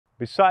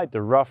Beside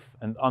the rough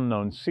and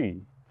unknown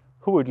sea,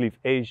 who would leave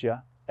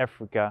Asia,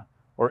 Africa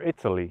or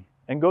Italy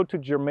and go to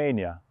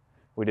Germania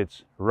with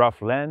its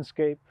rough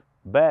landscape,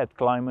 bad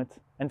climate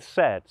and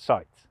sad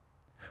sight?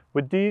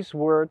 With these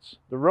words,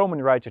 the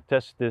Roman writer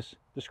Tacitus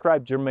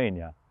described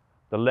Germania,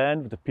 the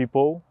land of the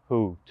people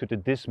who, to the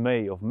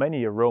dismay of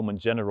many a Roman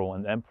general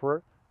and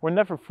emperor, were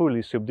never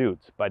fully subdued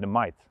by the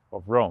might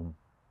of Rome.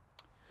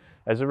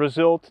 As a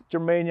result,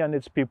 Germania and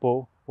its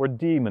people were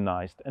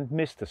demonized and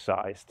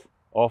mysticized,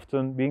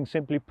 often being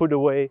simply put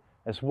away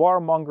as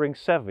warmongering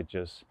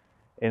savages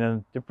in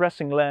a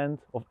depressing land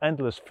of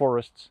endless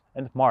forests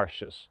and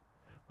marshes.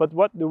 But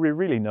what do we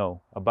really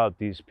know about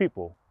these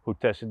people, who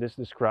Tacitus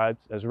described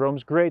as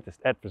Rome's greatest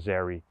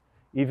adversary,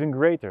 even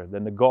greater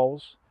than the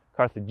Gauls,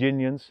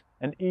 Carthaginians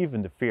and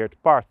even the feared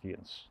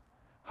Parthians?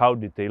 How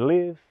did they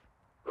live?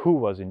 Who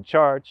was in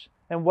charge?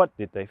 And what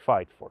did they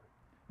fight for?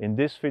 In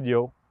this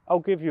video, I'll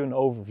give you an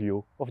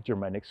overview of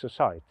Germanic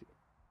society.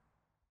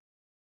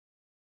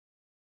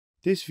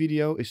 This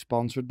video is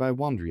sponsored by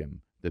Wondrium,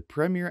 the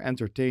premier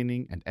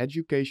entertaining and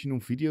educational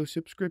video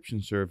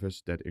subscription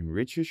service that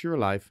enriches your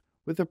life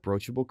with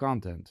approachable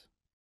content.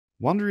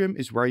 Wondrium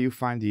is where you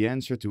find the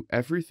answer to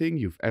everything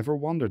you've ever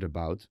wondered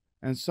about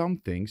and some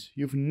things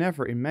you've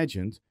never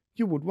imagined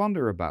you would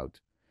wonder about.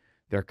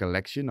 Their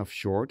collection of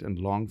short and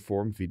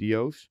long-form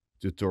videos,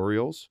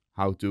 tutorials,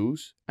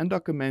 how-tos and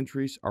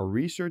documentaries are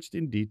researched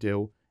in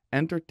detail,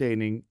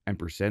 entertaining and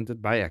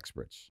presented by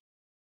experts.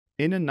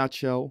 In a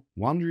nutshell,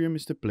 Wondrium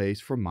is the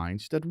place for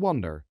minds that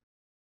wonder.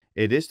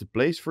 It is the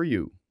place for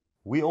you.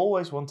 We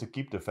always want to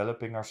keep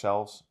developing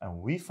ourselves,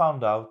 and we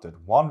found out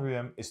that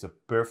Wondrium is the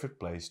perfect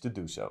place to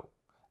do so.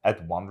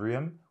 At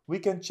Wondrium, we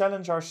can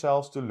challenge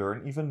ourselves to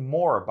learn even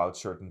more about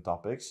certain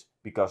topics,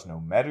 because no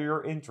matter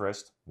your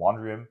interest,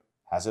 Wondrium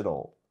has it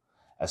all.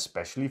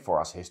 Especially for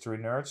us history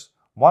nerds,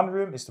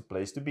 Wondrium is the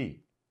place to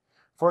be.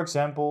 For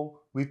example,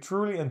 we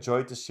truly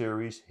enjoyed the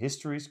series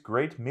History's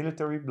Great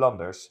Military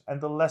Blunders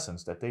and the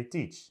lessons that they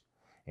teach.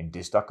 In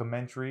this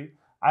documentary,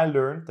 I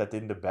learned that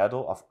in the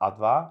Battle of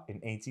Adwa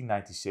in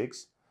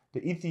 1896,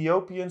 the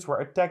Ethiopians were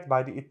attacked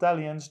by the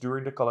Italians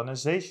during the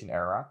colonization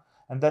era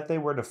and that they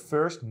were the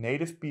first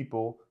native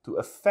people to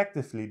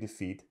effectively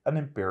defeat an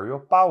imperial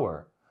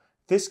power.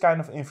 This kind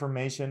of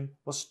information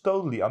was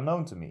totally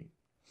unknown to me.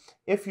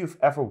 If you've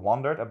ever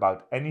wondered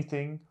about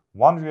anything,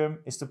 Wondrium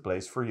is the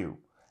place for you.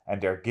 And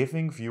they're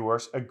giving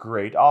viewers a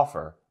great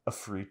offer, a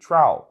free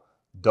trial.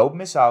 Don't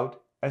miss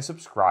out and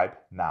subscribe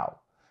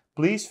now.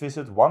 Please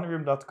visit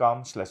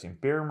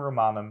wondrium.com/Imperium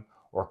Romanum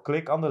or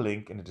click on the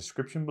link in the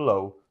description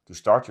below to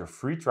start your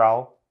free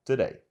trial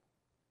today.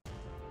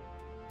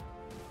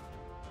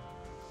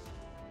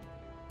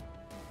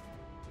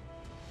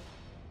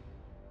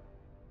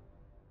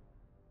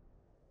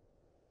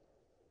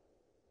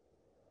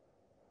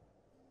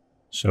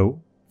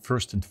 So,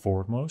 first and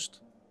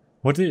foremost,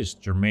 what is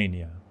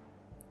Germania?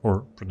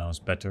 Or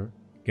pronounced better,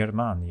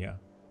 Germania.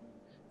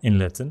 In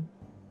Latin,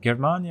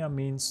 Germania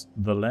means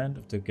the land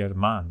of the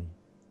Germani,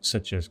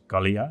 such as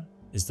Gallia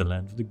is the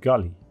land of the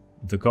Galli,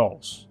 the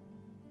Gauls.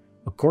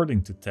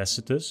 According to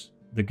Tacitus,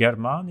 the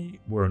Germani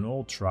were an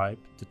old tribe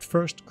that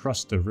first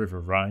crossed the river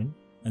Rhine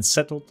and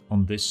settled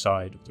on this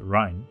side of the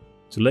Rhine,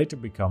 to later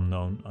become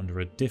known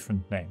under a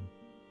different name.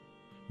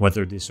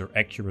 Whether this is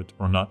accurate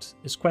or not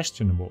is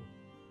questionable.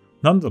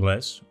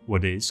 Nonetheless,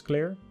 what is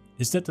clear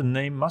is that the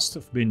name must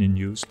have been in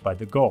use by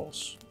the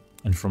Gauls,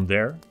 and from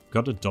there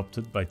got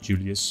adopted by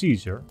Julius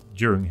Caesar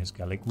during his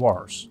Gallic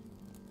Wars.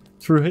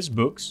 Through his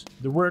books,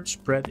 the word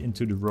spread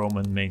into the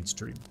Roman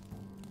mainstream.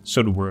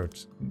 So the word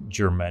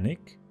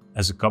Germanic,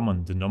 as a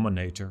common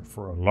denominator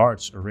for a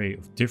large array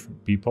of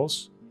different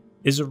peoples,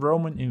 is a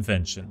Roman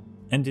invention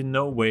and in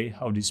no way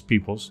how these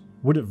peoples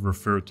would have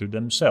referred to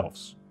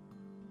themselves.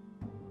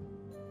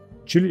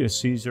 Julius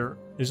Caesar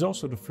is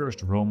also the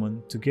first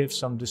Roman to give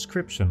some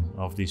description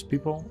of these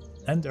people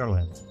and their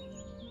land.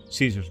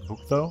 Caesar's book,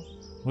 though,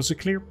 was a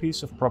clear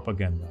piece of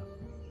propaganda,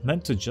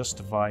 meant to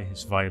justify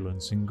his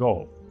violence in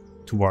Gaul,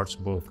 towards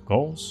both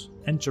Gauls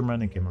and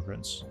Germanic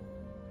immigrants.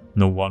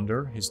 No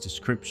wonder his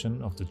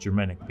description of the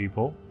Germanic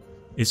people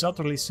is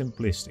utterly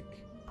simplistic,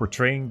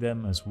 portraying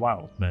them as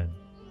wild men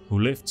who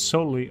lived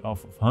solely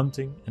off of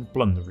hunting and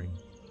plundering,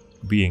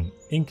 being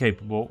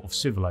incapable of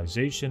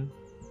civilization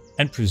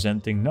and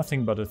presenting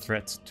nothing but a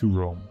threat to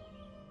Rome.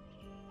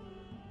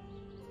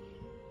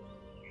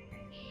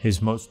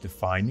 His most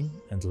defining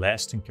and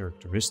lasting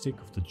characteristic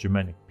of the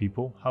Germanic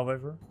people,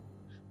 however,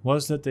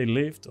 was that they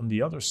lived on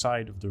the other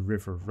side of the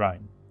river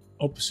Rhine,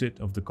 opposite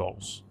of the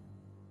Gauls.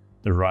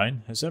 The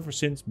Rhine has ever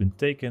since been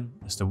taken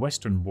as the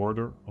western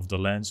border of the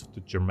lands of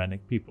the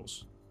Germanic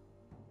peoples.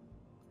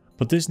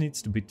 But this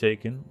needs to be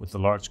taken with a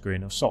large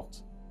grain of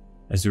salt,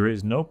 as there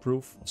is no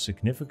proof of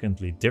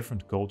significantly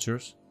different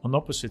cultures on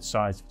opposite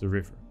sides of the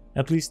river,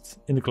 at least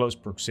in the close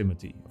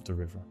proximity of the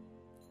river.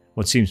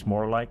 What seems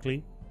more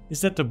likely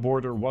is that the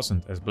border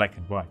wasn't as black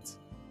and white,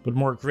 but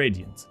more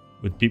gradient,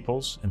 with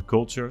peoples and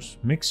cultures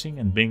mixing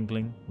and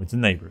mingling with the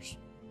neighbors.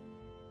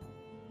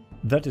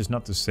 That is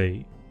not to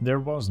say there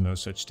was no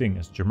such thing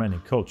as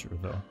Germanic culture,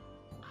 though.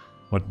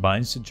 What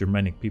binds the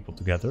Germanic people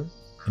together,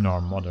 in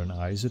our modern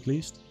eyes at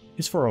least,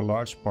 is for a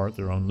large part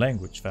their own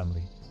language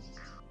family,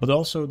 but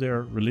also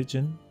their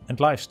religion and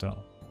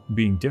lifestyle,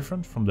 being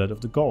different from that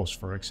of the Gauls,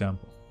 for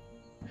example.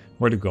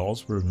 Where the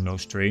Gauls were no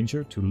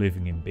stranger to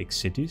living in big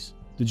cities,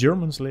 the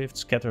Germans lived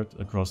scattered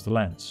across the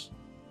lands,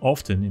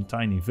 often in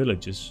tiny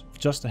villages of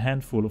just a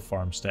handful of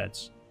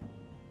farmsteads.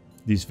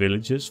 These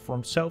villages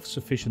formed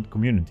self-sufficient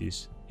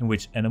communities in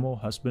which animal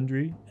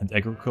husbandry and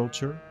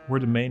agriculture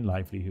were the main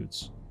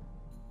livelihoods.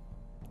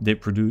 They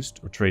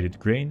produced or traded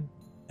grain,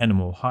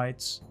 animal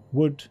hides,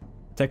 wood,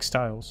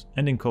 textiles,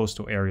 and in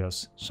coastal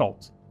areas,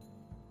 salt.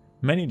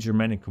 Many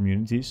Germanic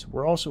communities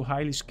were also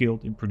highly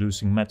skilled in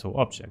producing metal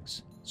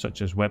objects,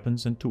 such as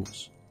weapons and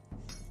tools.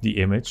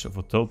 The image of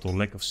a total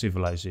lack of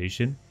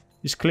civilization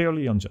is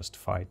clearly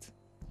unjustified.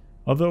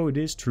 Although it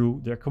is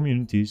true their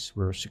communities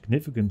were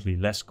significantly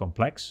less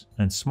complex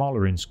and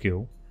smaller in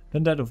scale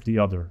than that of the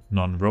other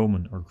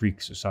non-Roman or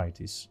Greek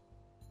societies.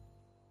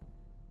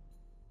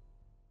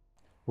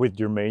 With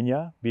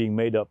Germania being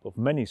made up of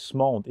many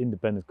small and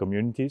independent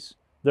communities,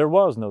 there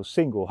was no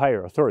single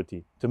higher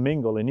authority to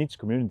mingle in each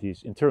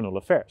community's internal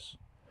affairs.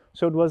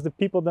 So it was the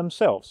people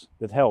themselves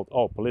that held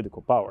all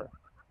political power.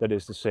 That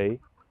is to say,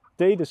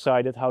 they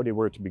decided how they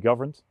were to be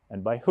governed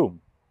and by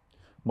whom.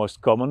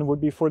 Most common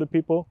would be for the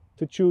people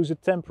to choose a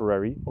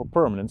temporary or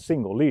permanent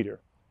single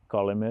leader,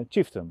 call him a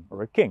chieftain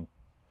or a king,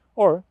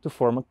 or to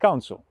form a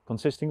council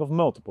consisting of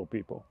multiple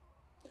people.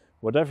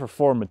 Whatever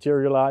form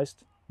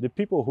materialized, the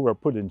people who were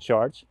put in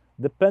charge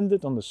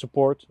depended on the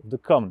support of the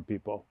common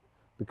people,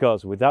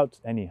 because without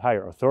any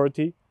higher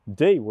authority,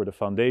 they were the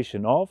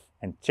foundation of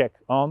and check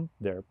on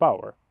their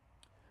power.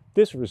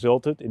 This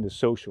resulted in the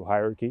social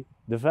hierarchy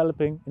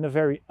developing in a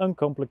very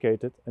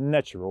uncomplicated and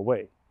natural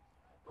way.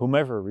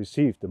 Whomever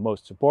received the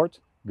most support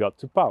got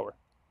to power.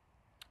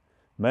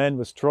 Men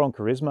with strong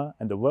charisma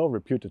and a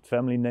well-reputed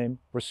family name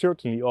were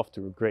certainly off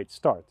to a great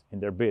start in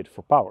their bid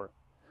for power.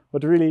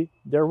 But really,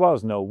 there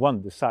was no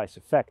one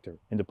decisive factor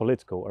in the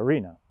political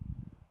arena.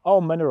 All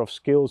manner of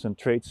skills and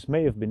traits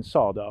may have been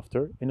sought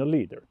after in a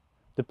leader,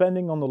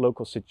 depending on the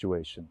local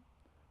situation.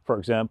 For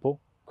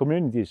example,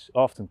 communities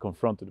often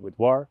confronted with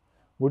war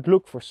would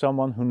look for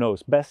someone who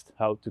knows best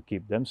how to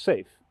keep them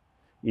safe,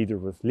 either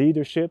with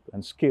leadership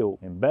and skill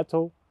in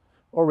battle,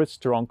 or with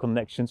strong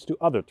connections to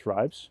other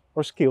tribes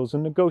or skills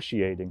in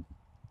negotiating.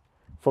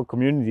 For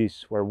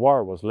communities where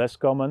war was less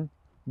common,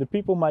 the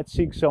people might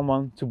seek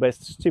someone to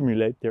best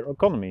stimulate their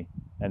economy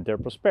and their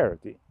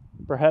prosperity,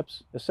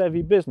 perhaps a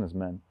savvy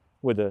businessman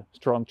with a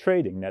strong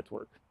trading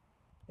network.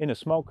 In a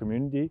small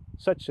community,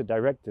 such a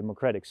direct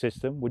democratic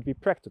system would be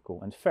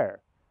practical and fair,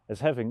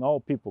 as having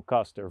all people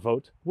cast their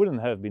vote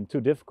wouldn't have been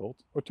too difficult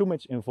or too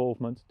much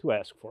involvement to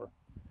ask for.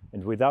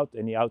 And without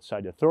any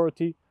outside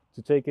authority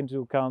to take into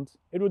account,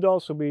 it would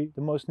also be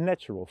the most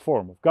natural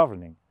form of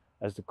governing,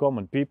 as the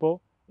common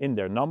people, in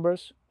their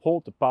numbers,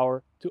 hold the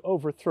power to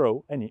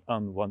overthrow any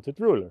unwanted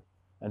ruler,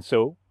 and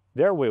so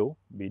their will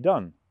be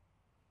done.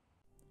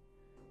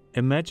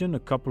 Imagine a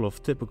couple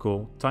of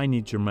typical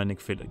tiny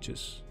Germanic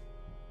villages.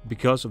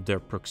 Because of their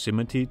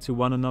proximity to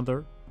one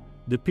another,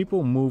 the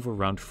people move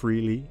around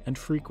freely and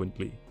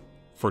frequently,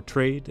 for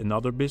trade and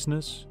other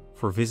business,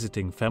 for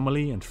visiting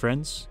family and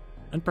friends,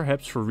 and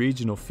perhaps for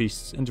regional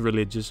feasts and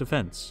religious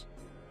events.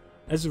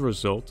 As a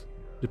result,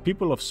 the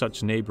people of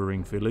such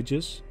neighboring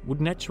villages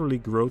would naturally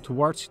grow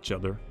towards each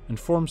other and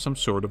form some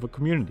sort of a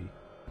community,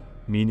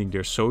 meaning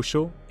their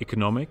social,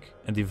 economic,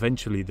 and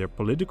eventually their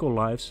political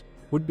lives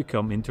would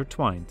become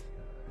intertwined.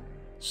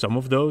 Some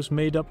of those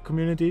made-up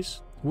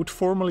communities would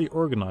formally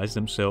organize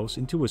themselves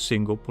into a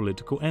single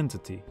political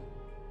entity.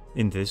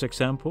 In this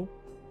example,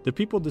 the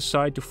people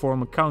decide to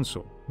form a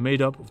council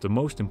made up of the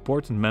most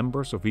important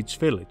members of each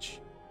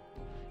village.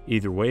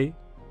 Either way,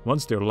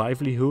 once their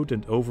livelihood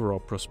and overall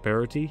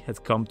prosperity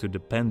had come to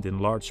depend in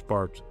large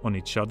part on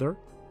each other,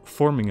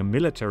 forming a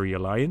military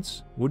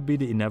alliance would be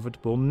the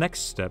inevitable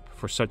next step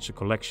for such a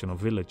collection of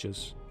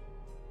villages.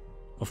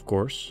 Of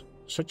course,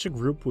 such a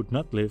group would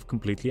not live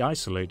completely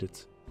isolated.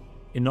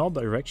 In all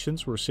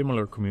directions were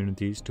similar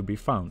communities to be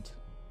found.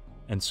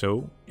 And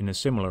so, in a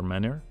similar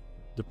manner,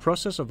 the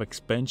process of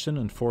expansion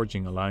and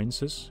forging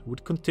alliances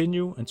would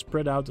continue and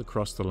spread out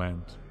across the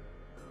land.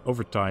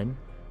 Over time,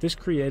 this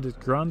created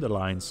grand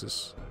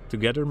alliances,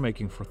 together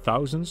making for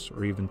thousands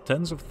or even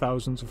tens of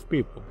thousands of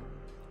people.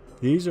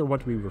 These are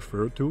what we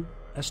refer to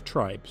as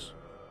tribes.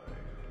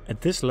 At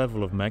this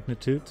level of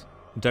magnitude,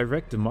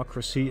 direct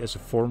democracy as a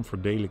form for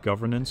daily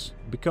governance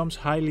becomes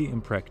highly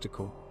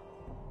impractical.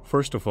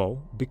 First of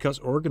all, because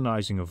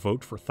organizing a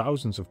vote for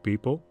thousands of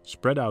people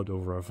spread out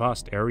over a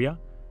vast area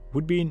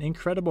would be an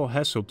incredible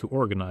hassle to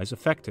organize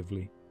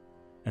effectively.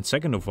 And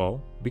second of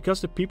all, because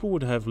the people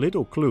would have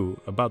little clue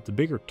about the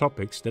bigger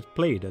topics that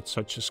played at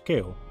such a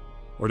scale,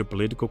 or the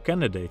political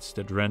candidates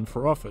that ran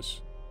for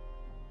office.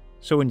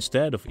 So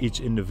instead of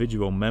each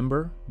individual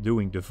member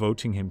doing the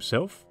voting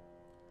himself,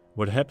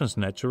 what happens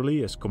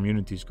naturally as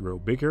communities grow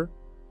bigger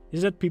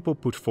is that people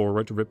put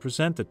forward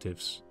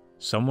representatives,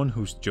 someone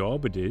whose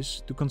job it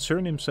is to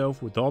concern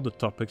himself with all the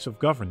topics of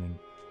governing,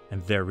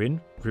 and therein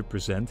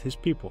represent his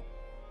people.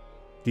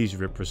 These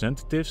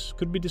representatives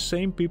could be the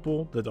same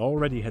people that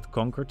already had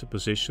conquered the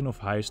position of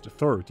highest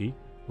authority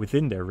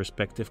within their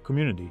respective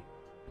community,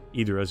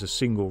 either as a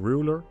single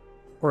ruler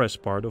or as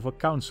part of a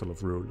council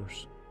of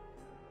rulers.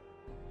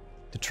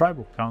 The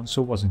tribal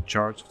council was in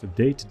charge of the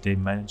day-to-day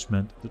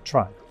management of the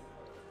tribe.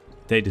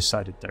 They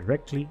decided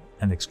directly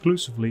and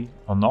exclusively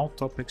on all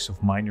topics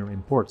of minor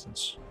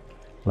importance,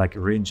 like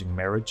arranging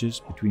marriages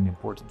between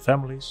important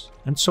families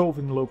and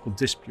solving local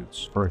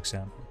disputes, for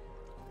example.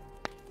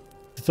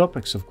 The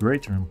topics of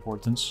greater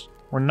importance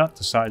were not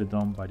decided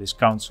on by this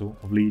council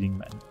of leading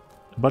men,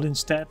 but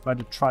instead by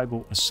the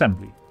tribal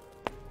assembly.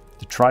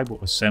 The tribal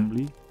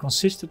assembly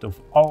consisted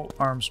of all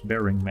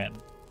arms-bearing men,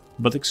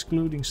 but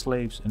excluding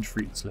slaves and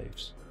freed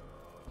slaves.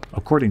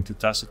 According to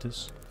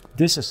Tacitus,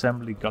 this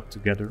assembly got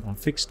together on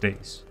fixed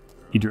days,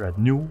 either at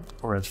new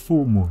or at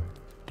full moon,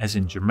 as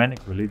in Germanic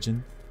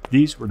religion,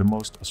 these were the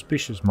most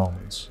auspicious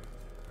moments.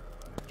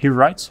 He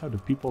writes how the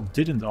people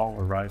didn't all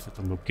arrive at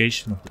the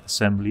location of the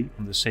assembly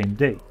on the same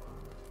day,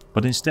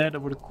 but instead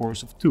over the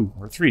course of 2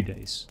 or 3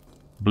 days,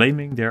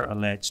 blaming their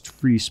alleged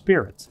free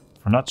spirit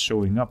for not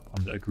showing up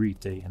on the agreed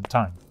day and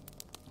time.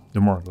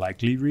 The more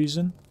likely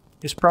reason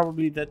is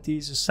probably that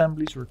these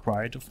assemblies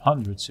required of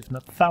hundreds if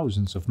not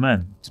thousands of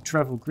men to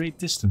travel great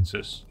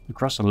distances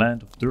across a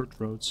land of dirt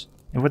roads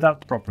and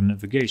without proper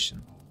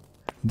navigation.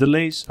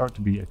 Delays are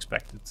to be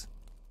expected.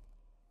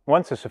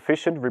 Once a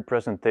sufficient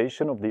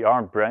representation of the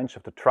armed branch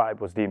of the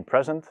tribe was deemed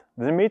present,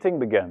 the meeting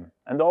began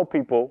and all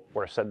people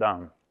were sat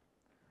down.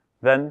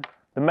 Then,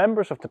 the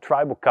members of the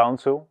tribal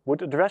council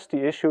would address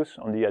the issues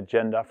on the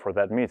agenda for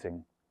that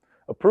meeting.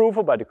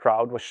 Approval by the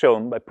crowd was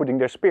shown by putting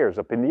their spears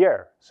up in the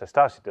air, says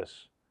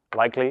Tacitus.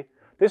 Likely,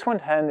 this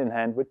went hand in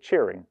hand with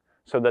cheering,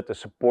 so that the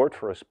support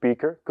for a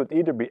speaker could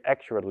either be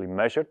accurately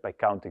measured by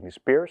counting the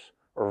spears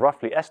or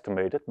roughly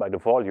estimated by the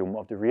volume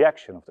of the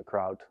reaction of the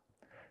crowd.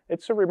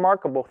 It's a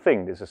remarkable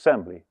thing, this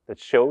assembly, that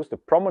shows the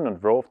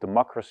prominent role of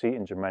democracy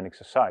in Germanic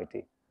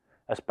society,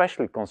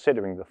 especially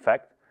considering the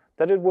fact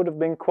that it would have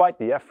been quite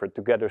the effort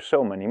to gather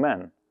so many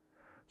men.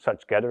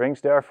 Such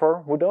gatherings,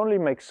 therefore, would only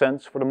make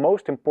sense for the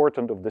most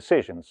important of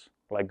decisions,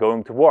 like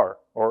going to war,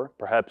 or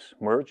perhaps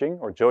merging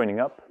or joining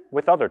up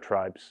with other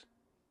tribes.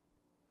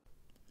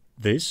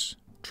 This,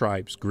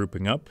 tribes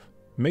grouping up,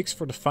 makes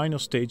for the final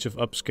stage of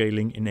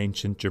upscaling in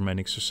ancient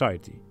Germanic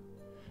society.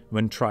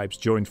 When tribes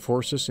joined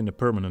forces in a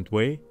permanent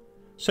way,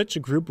 such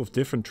a group of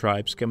different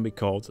tribes can be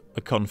called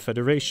a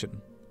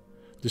confederation.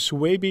 The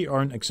Suebi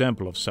are an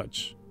example of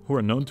such, who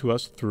are known to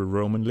us through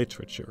Roman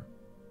literature.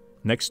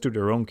 Next to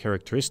their own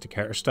characteristic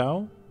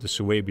hairstyle, the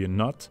Suebian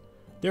knot,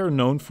 they are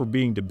known for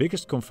being the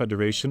biggest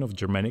confederation of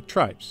Germanic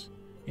tribes,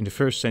 in the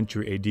 1st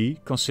century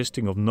AD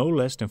consisting of no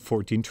less than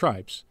 14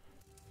 tribes.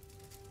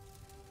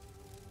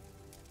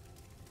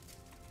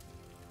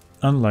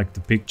 Unlike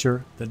the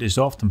picture that is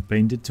often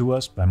painted to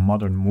us by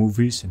modern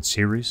movies and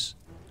series,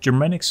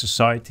 Germanic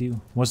society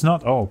was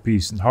not all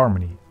peace and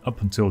harmony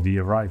up until the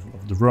arrival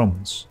of the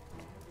Romans.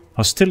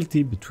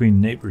 Hostility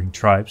between neighboring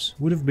tribes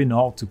would have been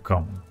all too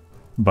common,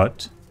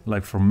 but,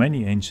 like for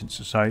many ancient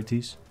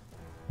societies,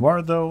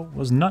 war though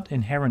was not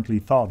inherently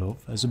thought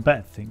of as a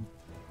bad thing.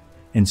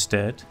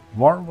 Instead,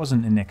 war was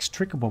an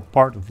inextricable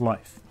part of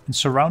life and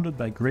surrounded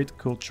by great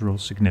cultural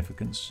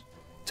significance.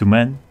 To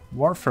men,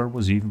 warfare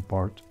was even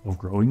part of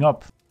growing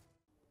up.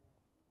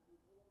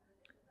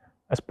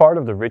 As part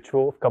of the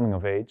ritual of coming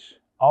of age,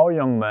 all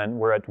young men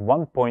were at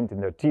one point in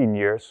their teen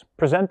years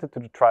presented to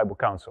the tribal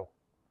council.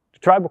 The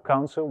tribal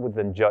council would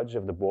then judge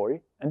of the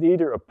boy and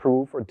either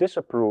approve or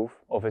disapprove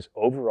of his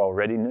overall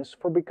readiness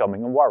for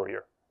becoming a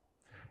warrior.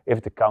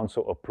 If the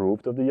council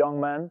approved of the young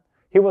man,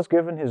 he was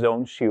given his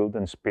own shield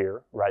and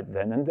spear right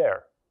then and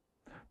there.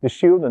 The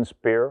shield and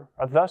spear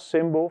are thus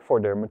symbol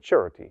for their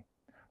maturity,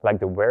 like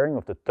the wearing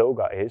of the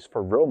toga is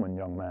for Roman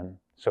young men,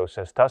 so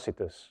says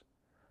Tacitus.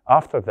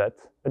 After that,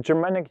 a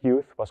Germanic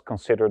youth was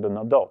considered an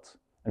adult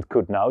and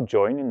could now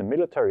join in the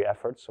military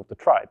efforts of the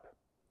tribe.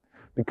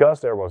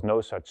 Because there was no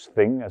such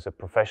thing as a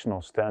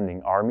professional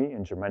standing army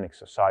in Germanic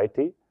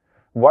society,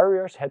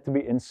 warriors had to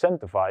be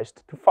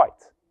incentivized to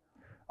fight.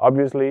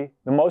 Obviously,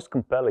 the most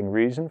compelling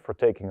reason for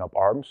taking up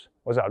arms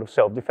was out of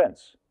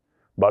self-defense.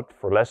 But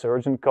for less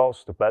urgent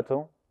calls to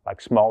battle,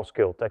 like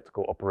small-scale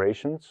tactical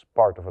operations,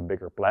 part of a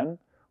bigger plan,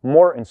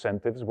 more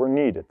incentives were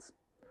needed.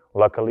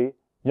 Luckily,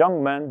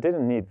 young men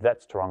didn't need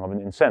that strong of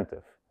an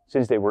incentive,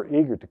 since they were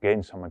eager to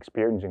gain some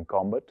experience in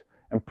combat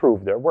and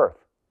prove their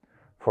worth.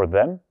 For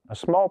them, a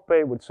small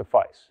pay would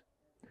suffice.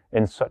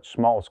 In such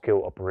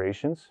small-scale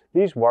operations,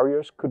 these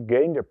warriors could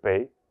gain their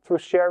pay through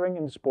sharing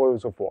in the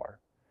spoils of war,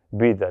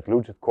 be that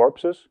looted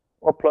corpses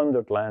or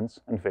plundered lands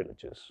and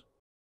villages.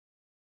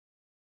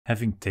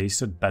 Having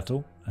tasted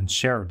battle and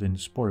shared in the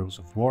spoils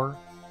of war,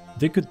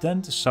 they could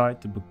then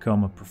decide to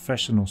become a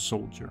professional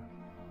soldier,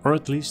 or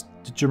at least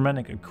the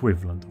Germanic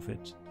equivalent of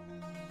it.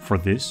 For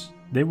this,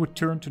 they would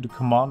turn to the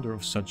commander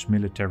of such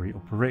military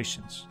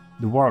operations,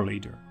 the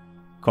Warleader,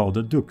 called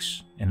a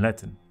dux in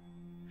Latin.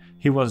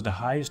 He was the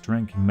highest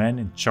ranking man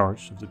in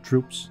charge of the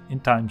troops in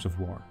times of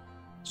war.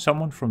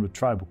 someone from the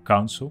tribal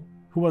council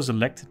who was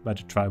elected by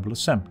the tribal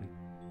assembly.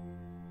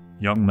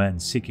 Young men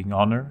seeking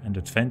honor and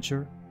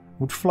adventure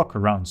would flock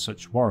around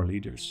such war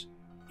leaders,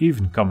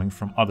 even coming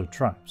from other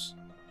tribes,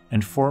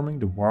 and forming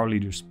the war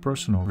leader's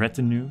personal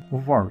retinue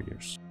of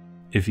warriors,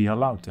 if he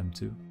allowed them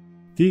to.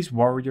 These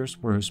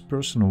warriors were his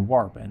personal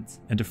warband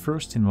and the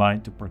first in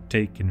line to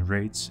partake in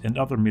raids and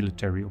other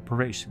military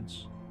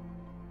operations.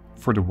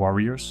 For the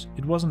warriors,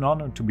 it was an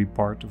honor to be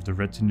part of the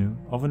retinue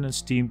of an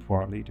esteemed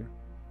war leader.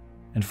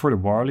 And for the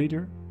war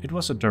leader, it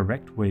was a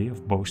direct way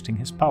of boasting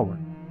his power.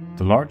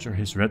 The larger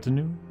his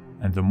retinue,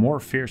 and the more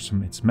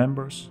fearsome its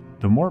members,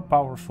 the more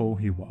powerful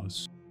he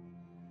was.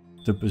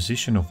 The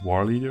position of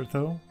war leader,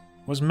 though,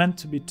 was meant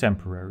to be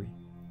temporary,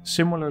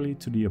 similarly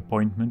to the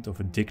appointment of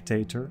a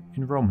dictator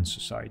in Roman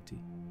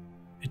society.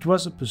 It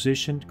was a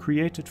position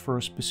created for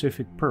a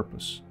specific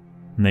purpose,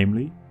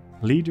 namely,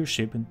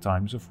 leadership in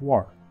times of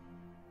war.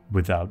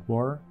 Without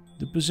war,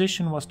 the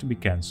position was to be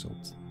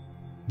cancelled.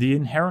 The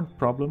inherent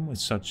problem with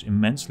such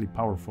immensely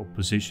powerful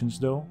positions,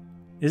 though,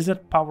 is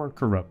that power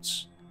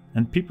corrupts,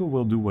 and people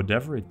will do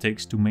whatever it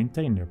takes to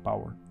maintain their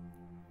power.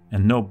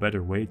 And no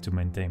better way to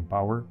maintain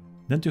power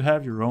than to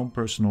have your own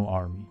personal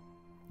army,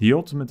 the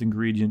ultimate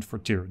ingredient for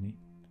tyranny.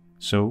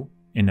 So,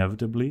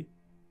 inevitably,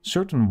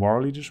 certain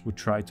war leaders would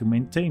try to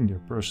maintain their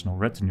personal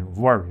retinue of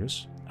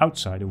warriors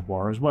outside of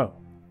war as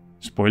well,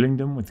 spoiling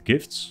them with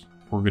gifts,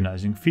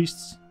 organizing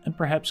feasts, and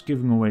perhaps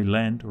giving away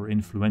land or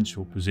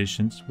influential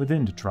positions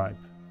within the tribe,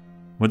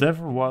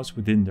 whatever was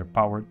within their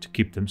power to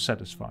keep them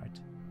satisfied.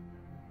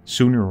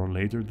 Sooner or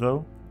later,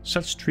 though,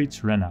 such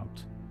treats ran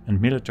out,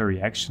 and military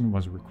action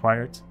was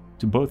required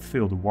to both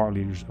fill the war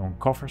leader's own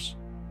coffers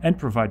and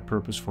provide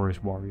purpose for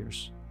his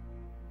warriors.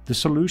 The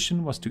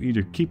solution was to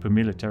either keep a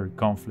military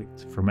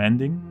conflict from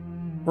ending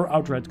or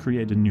outright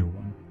create a new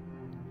one.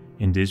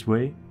 In this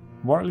way,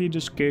 war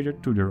leaders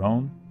catered to their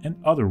own and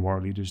other war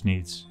leaders'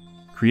 needs,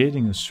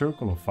 creating a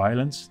circle of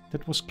violence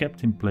that was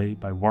kept in play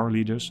by war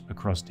leaders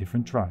across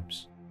different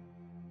tribes.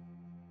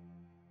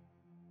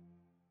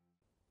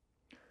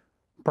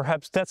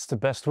 Perhaps that's the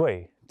best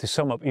way to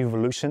sum up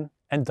evolution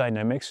and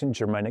dynamics in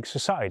Germanic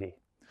society.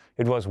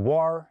 It was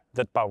war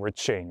that powered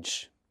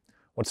change.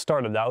 What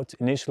started out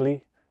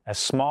initially as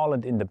small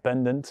and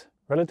independent,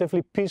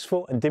 relatively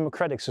peaceful and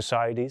democratic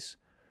societies,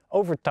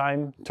 over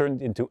time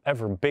turned into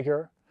ever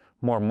bigger,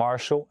 more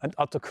martial and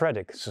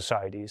autocratic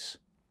societies.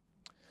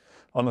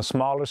 On a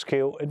smaller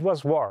scale, it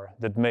was war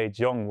that made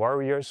young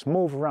warriors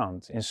move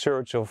around in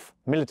search of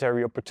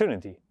military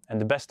opportunity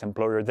and the best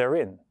employer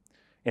therein.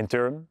 In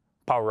turn,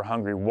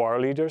 power-hungry war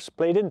leaders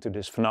played into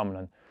this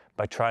phenomenon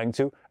by trying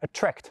to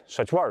attract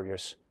such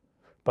warriors,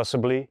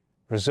 possibly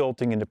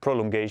resulting in the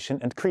prolongation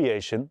and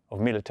creation of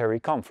military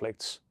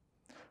conflicts.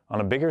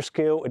 On a bigger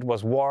scale, it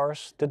was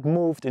wars that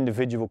moved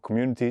individual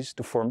communities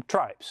to form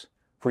tribes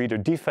for either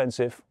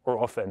defensive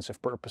or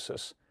offensive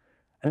purposes.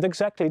 And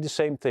exactly the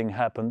same thing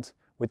happened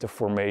with the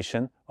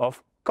formation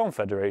of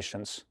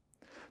confederations.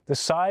 The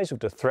size of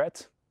the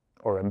threat,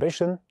 or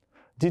ambition,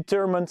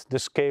 determined the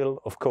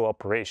scale of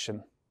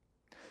cooperation.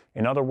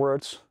 In other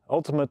words,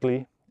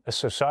 ultimately, a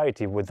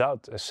society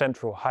without a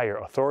central higher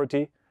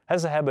authority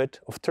has a habit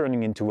of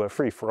turning into a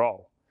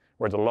free-for-all,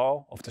 where the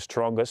law of the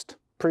strongest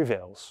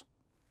prevails.